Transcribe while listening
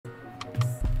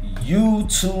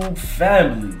YouTube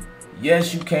family,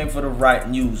 yes, you came for the right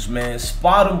news, man.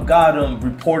 SpotemGottem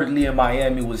reportedly in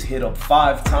Miami was hit up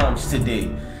 5 times today.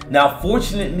 Now,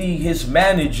 fortunately, his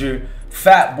manager,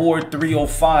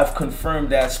 Fatboard305, confirmed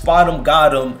that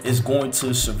SpotemGottem is going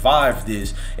to survive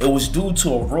this. It was due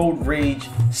to a road rage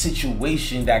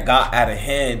situation that got out of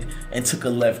hand and took a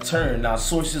left turn. Now,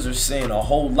 sources are saying a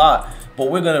whole lot,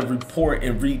 but we're going to report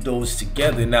and read those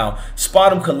together. Now,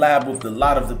 Spotem collab with a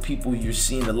lot of the people you're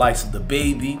seeing, the likes of The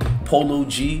Baby, Polo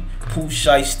G, Pooh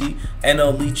Shiesty,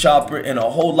 NLE Chopper, and a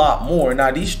whole lot more.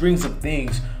 Now, these strings of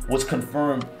things was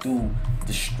confirmed through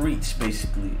the streets,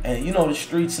 basically. And you know, the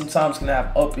streets sometimes can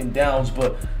have up and downs,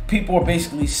 but people are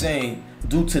basically saying,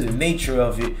 due to the nature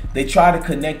of it, they try to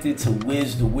connect it to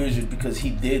WizDaWizard because he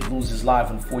did lose his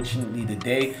life, unfortunately,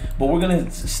 today. But we're going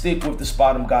to stick with the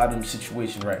SpotemGottem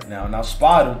situation right now. Now,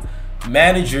 Spotem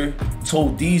manager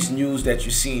told these news that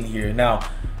you're seeing here. Now,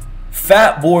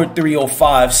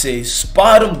 Fatboard305 says,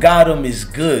 SpotemGottem is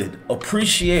good.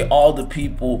 Appreciate all the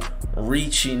people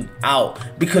reaching out,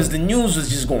 because the news was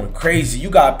just going crazy. You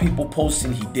got people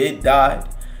posting he did die.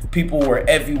 People were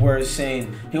everywhere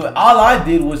saying all I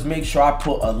did was make sure I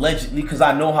put allegedly, because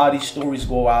I know how these stories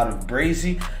go out of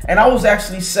Brazy. And I was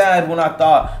actually sad when I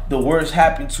thought the worst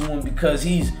happened to him, because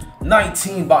he's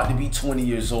 19, about to be 20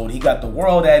 years old. He got the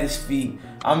world at his feet.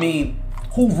 I mean,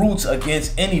 who roots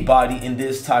against anybody in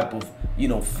this type of, you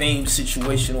know, fame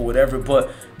situation or whatever?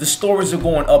 But the stories are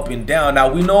going up and down.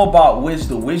 Now, we know about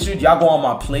WizDaWizard. Y'all go on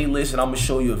my playlist and I'm gonna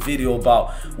show you a video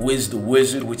about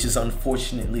WizDaWizard, which is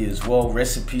unfortunately as well.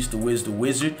 Rest in peace to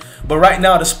WizDaWizard. But right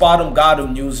now, the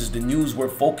SpotemGottem news is the news we're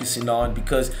focusing on,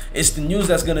 because it's the news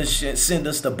that's gonna send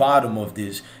us the bottom of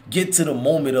this, get to the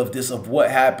moment of this, of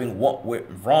what happened, what went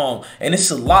wrong. And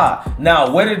it's a lot.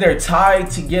 Now, whether they're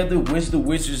tied together,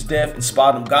 WizDaWizard's death and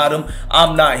SpotemGottem,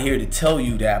 I'm not here to tell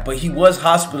you that, but he was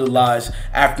hospitalized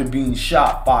after being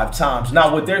shot 5 times.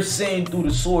 Now, what they're saying through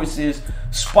the source is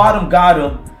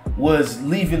SpotemGottem was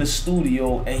leaving the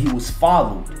studio and he was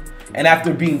followed. And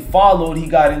after being followed, he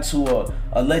got into a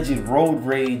alleged road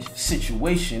rage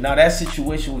situation. Now, that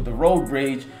situation with the road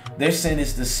rage, they're saying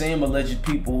it's the same alleged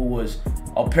people who was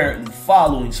apparently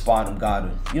following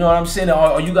SpotemGottem. You know what I'm saying?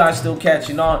 Are you guys still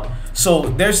catching on? So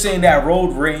they're saying that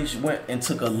road rage went and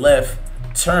took a left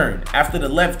turn. After the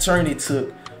left turn it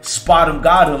took,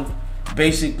 SpotemGottem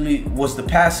basically was the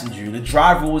passenger. The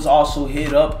driver was also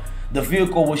hit up. The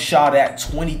vehicle was shot at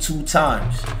 22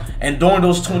 times. And during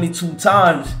those 22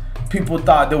 times, people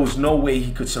thought there was no way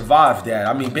he could survive that.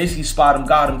 I mean, basically,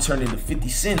 SpotemGottem turned into 50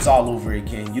 Cent all over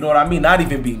again. You know what I mean? Not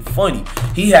even being funny.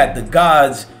 He had the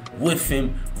gods with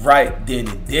him right then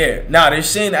and there. Now, they're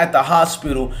saying at the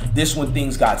hospital, this when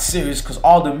things got serious, because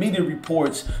all the media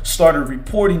reports started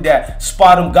reporting that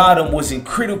SpotemGottem was in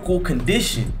critical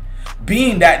condition.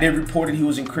 Being that they reported he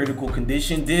was in critical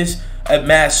condition, this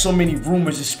amassed so many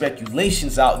rumors and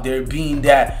speculations out there, being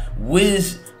that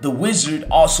WizDaWizard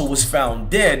also was found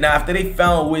dead. Now, after they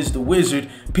found WizDaWizard,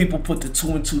 people put the 2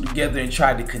 and 2 together and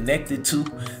tried to connect it to.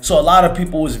 So a lot of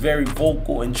people was very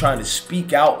vocal and trying to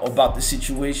speak out about the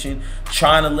situation,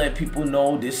 trying to let people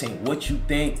know this ain't what you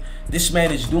think. This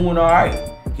man is doing all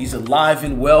right. He's alive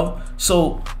and well.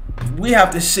 So we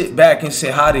have to sit back and say,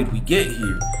 how did we get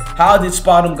here? How did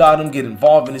SpotemGottem get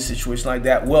involved in a situation like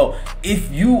that? Well,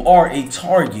 if you are a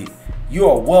target,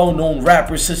 you're a well-known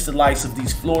rapper, such the likes of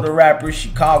these Florida rappers,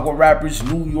 Chicago rappers,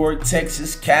 New York,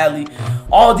 Texas, Cali.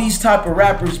 All these type of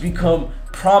rappers become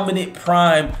prominent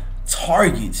prime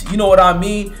targets. You know what I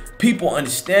mean? People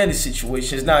understand the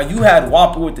situations. Now, you had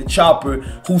Whopper with the Chopper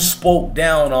who spoke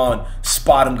down on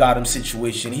SpotemGottem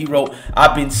situation. He wrote,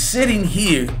 I've been sitting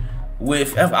here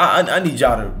with, I need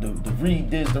y'all to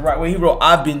read this the right way. He wrote,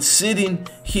 I've been sitting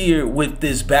here with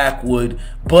this backwood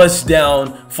bust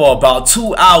down for about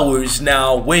 2 hours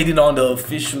now, waiting on the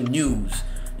official news.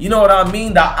 You know what I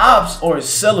mean? The ops are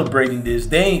celebrating this.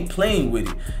 They ain't playing with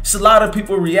it. It's a lot of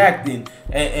people reacting,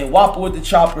 and Whopper with the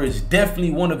Chopper is definitely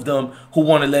one of them who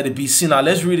want to let it be seen. Now,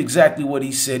 let's read exactly what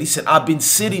he said. He said, I've been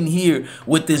sitting here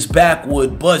with this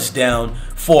backwood bust down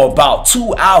for about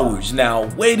 2 hours now,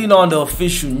 waiting on the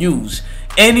official news.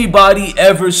 Anybody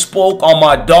ever spoke on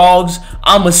my dogs,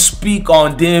 I'ma speak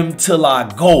on them till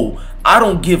I go. I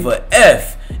don't give a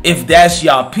F if that's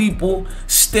y'all people.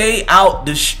 Stay out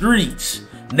the streets.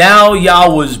 Now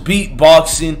y'all was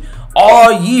beatboxing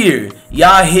all year.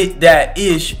 Y'all hit that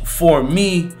ish for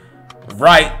me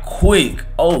right quick.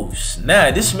 Oh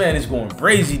snap, this man is going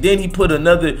crazy. Then he put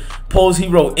another post. He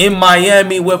wrote, in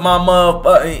Miami with my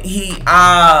motherfucking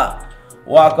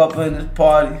walk up in this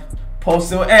party.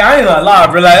 Posting. Hey, I ain't gonna lie,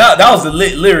 bro. Like, that was a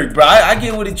lit lyric, bro. I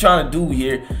get what he's trying to do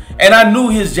here. And I knew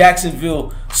his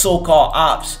Jacksonville so-called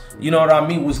ops, you know what I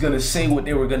mean, was gonna say what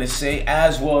they were gonna say,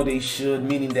 as well they should,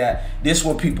 meaning that this is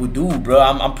what people do, bro.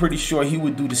 I'm pretty sure he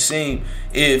would do the same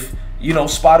if, you know,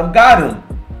 SpotemGottem.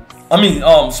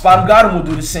 SpotemGottem would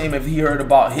do the same if he heard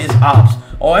about his ops.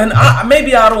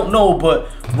 Maybe I don't know, but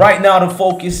right now the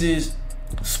focus is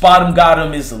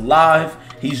SpotemGottem is alive.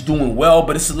 He's doing well,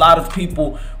 but it's a lot of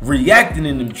people reacting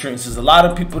in them trenches. A lot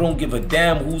of people don't give a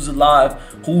damn who's alive,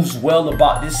 who's well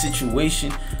about this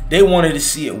situation. They wanted to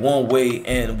see it one way,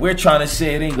 and we're trying to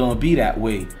say it ain't gonna be that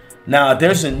way. Now,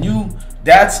 that's a new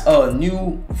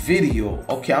video.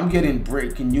 Okay, I'm getting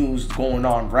breaking news going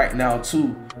on right now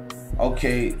too.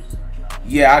 Okay,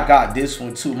 yeah, I got this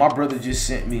one too. My brother just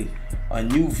sent me a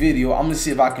new video. I'm gonna see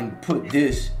if I can put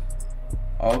this.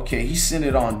 Okay, he sent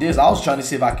it on this. I was trying to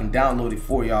see if I can download it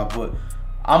for y'all, but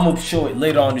I'm gonna show it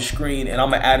later on the screen, and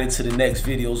I'm gonna add it to the next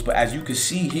videos. But as you can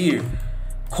see here,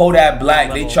 Kodak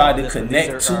Black, they tried to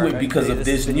connect to it because of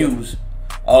this news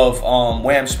of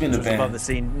Wham Spinner Band. Above the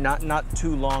scene not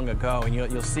too long ago, and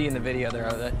you'll see in the video there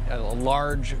are a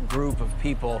large group of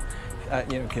people.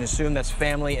 You know, can assume that's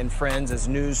family and friends as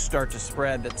news start to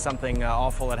spread that something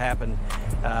awful had happened.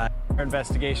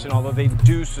 Investigation, although they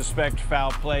do suspect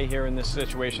foul play here in this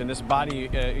situation. This body,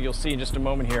 you'll see in just a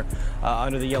moment here,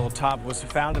 under the yellow top, was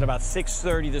found at about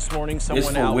 6:30 this morning.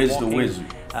 Someone out walking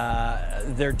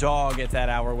their dog at that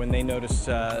hour when they noticed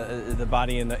the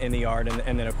body in the yard,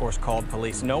 and then of course called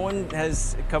police. No one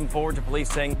has come forward to police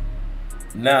saying.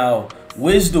 Now,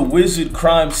 WizDaWizard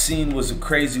crime scene was a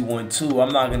crazy one too.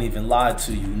 I'm not gonna even lie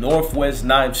to you. Northwest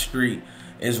 9th Street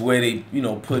is where they, you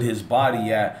know, put his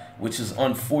body at, which is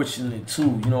unfortunate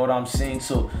too. You know what I'm saying?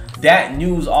 So that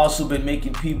news also been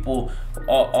making people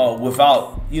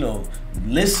without, you know,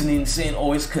 listening, saying,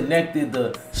 oh, it's connected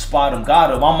to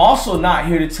SpotemGottem. I'm also not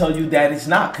here to tell you that it's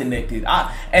not connected.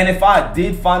 And if I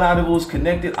did find out it was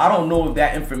connected, I don't know if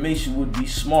that information would be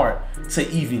smart to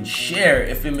even share,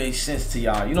 if it makes sense to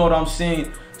y'all. You know what I'm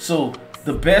saying? So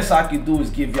the best I can do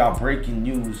is give y'all breaking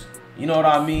news. You know what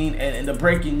I mean? And the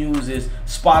breaking news is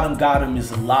SpotemGottem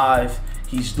is alive.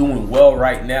 He's doing well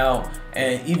right now.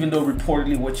 And even though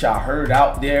reportedly what y'all heard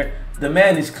out there, the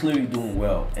man is clearly doing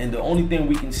well. And the only thing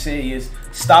we can say is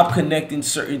stop connecting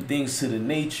certain things to the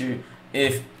nature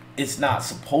if it's not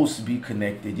supposed to be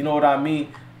connected. You know what I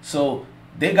mean? So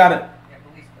they got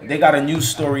a news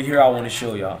story here I want to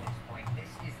show y'all. This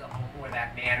is the home where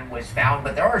that man was found,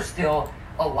 but there are still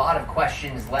a lot of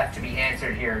questions left to be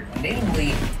answered here.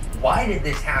 Namely, why did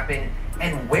this happen,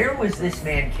 and where was this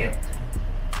man killed?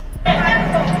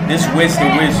 This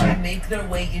WizDaWizard make their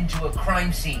way into a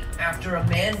crime scene after a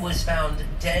man was found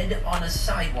dead on a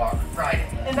sidewalk Friday.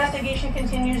 Investigation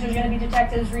continues. There's going to be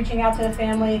detectives reaching out to the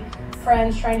family,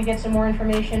 friends, trying to get some more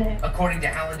information. According to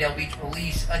Allendale Beach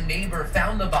Police, a neighbor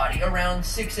found the body around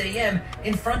 6 a.m.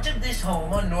 in front of this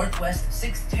home on Northwest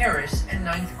 6th Terrace and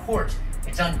 9th Court.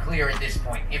 It's unclear at this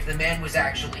point if the man was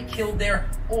actually killed there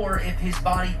or if his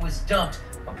body was dumped,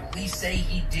 but police say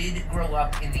he did grow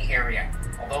up in the area.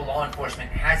 Although law enforcement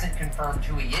hasn't confirmed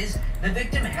who he is, the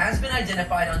victim has been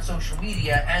identified on social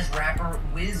media as rapper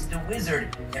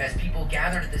WizDaWizard. And as people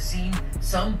gathered at the scene,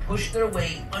 some pushed their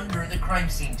way under the crime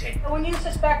scene tape. When you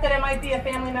suspect that it might be a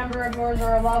family member of yours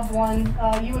or a loved one,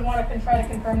 you would want to try to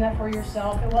confirm that for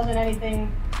yourself. It wasn't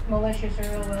anything malicious or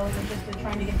ill will, it was just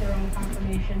trying to get their own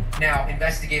confirmation. Now,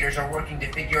 investigators are working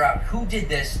to figure out who did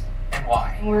this and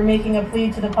why. We're making a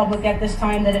plea to the public at this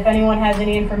time that if anyone has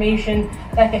any information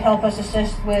that could help us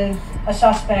assist with a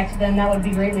suspect, then that would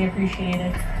be greatly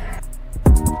appreciated.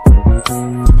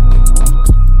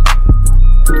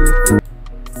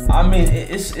 I mean,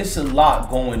 it's a lot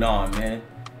going on, man.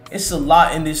 It's a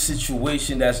lot in this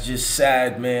situation that's just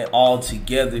sad, man,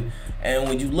 altogether. And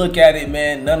when you look at it,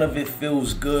 man, none of it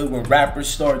feels good when rappers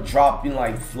start dropping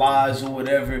like flies or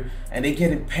whatever, and they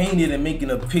get it painted and making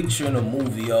a picture in a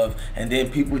movie of, and then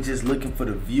people just looking for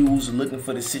the views, looking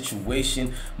for the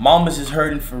situation. Mamas is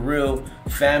hurting for real,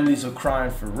 families are crying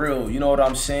for real, you know what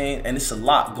I'm saying? And it's a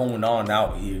lot going on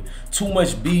out here. Too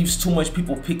much beefs, too much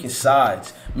people picking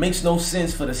sides. Makes no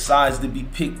sense for the sides to be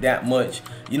picked that much.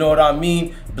 You know what I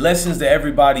mean? Blessings to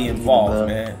everybody involved,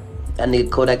 man. That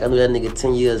nigga Kodak, I knew that nigga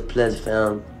 10 years plus,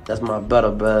 fam. That's my brother,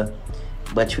 bruh.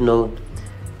 But you know,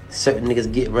 certain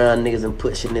niggas get around niggas and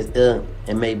put shit in his ear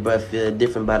and make bruh feel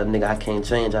different about a nigga. I can't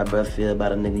change how bruh feel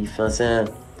about a nigga, you feel what I'm saying?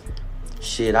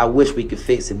 Shit, I wish we could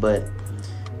fix it, but,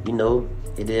 you know,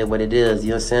 it is what it is,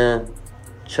 you know what I'm saying?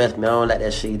 Trust me, I don't like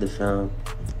that shit either, fam.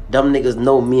 Them niggas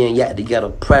know me and Yak together,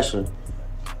 pressure.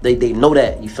 They know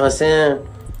that, you feel what I'm saying?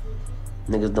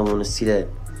 Niggas don't want to see that.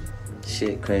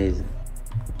 Shit crazy.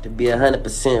 To be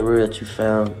 100% real with you,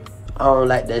 fam, I don't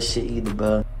like that shit either,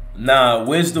 bro. Nah,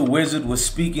 WizDaWizard was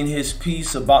speaking his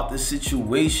piece about the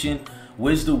situation.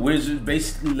 WizDaWizard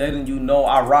basically letting you know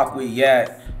I rock with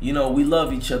lled. You know, we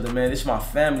love each other, man. It's my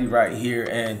family right here.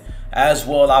 And as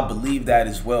well, I believe that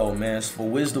as well, man. So for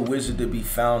WizDaWizard to be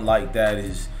found like that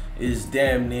is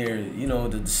damn near, you know,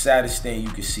 the saddest thing you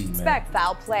can see, man. Expect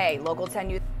foul play. Local 10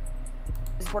 News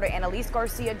reporter Annalise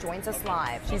Garcia joins us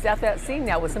live. She's at that scene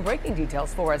now with some breaking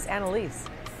details for us. Annalise.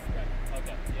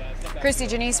 Christy,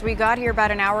 Janice, we got here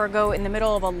about an hour ago in the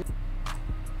middle of a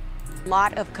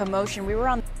lot of commotion. We were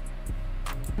on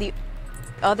the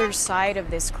other side of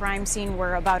this crime scene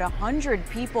where about 100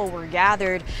 people were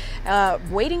gathered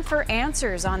waiting for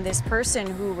answers on this person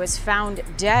who was found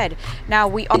dead. Now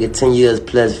we all 10 years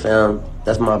plus, fam.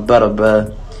 That's my brother,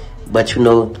 bruh. But you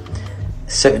know,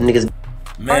 certain niggas.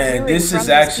 Man, this is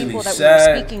actually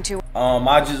sad.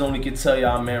 I just only can tell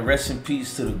y'all, man, rest in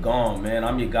peace to the gone, man.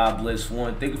 I'm your God Bless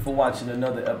One. Thank you for watching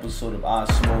another episode of I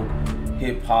Smoke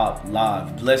Hip Hop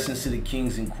Live. Blessings to the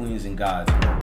kings and queens and gods, man.